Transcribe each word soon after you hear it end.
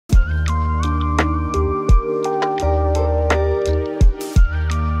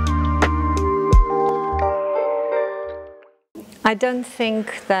I don't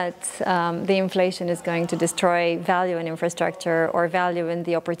think that the inflation is going to destroy value in infrastructure or value in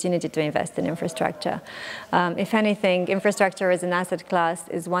the opportunity to invest in infrastructure. If anything, infrastructure as an asset class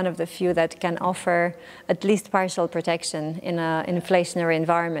is one of the few that can offer at least partial protection in an inflationary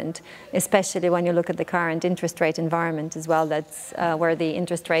environment, especially when you look at the current interest rate environment as well. That's where the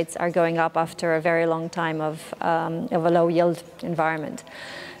interest rates are going up after a very long time of a low yield environment.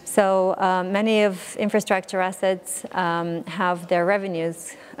 So many of infrastructure assets have their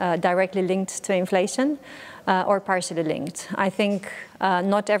revenues directly linked to inflation or partially linked. I think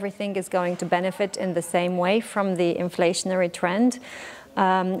not everything is going to benefit in the same way from the inflationary trend,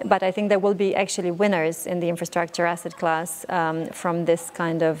 but I think there will be actually winners in the infrastructure asset class from this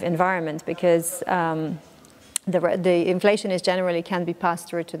kind of environment, because the inflation is generally can be passed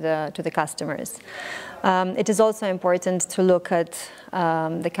through to the customers. It is also important to look at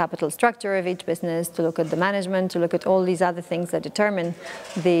the capital structure of each business, to look at the management, to look at all these other things that determine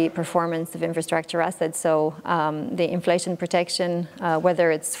the performance of infrastructure assets. So the inflation protection, whether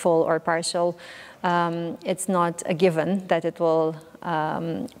it's full or partial, it's not a given that it will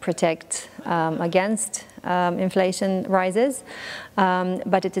protect against inflation rises,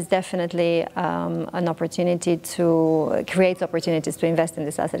 but it is definitely an opportunity to create opportunities to invest in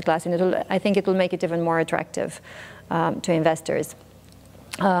this asset class, and I think it will make it even more attractive to investors.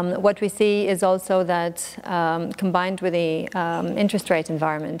 What we see is also that combined with the interest rate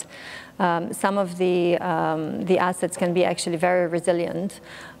environment, some of the assets can be actually very resilient,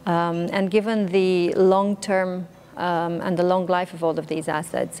 and given the long-term and the long life of all of these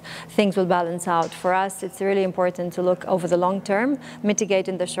assets, things will balance out. For us, it's really important to look over the long term, mitigate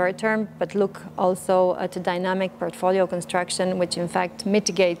in the short term, but look also at a dynamic portfolio construction, which in fact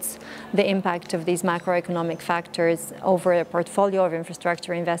mitigates the impact of these macroeconomic factors over a portfolio of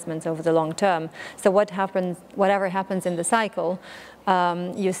infrastructure investments over the long term. So whatever happens in the cycle,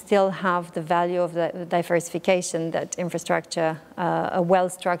 you still have the value of the diversification that infrastructure, a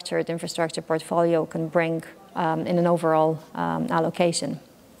well-structured infrastructure portfolio can bring in an overall allocation.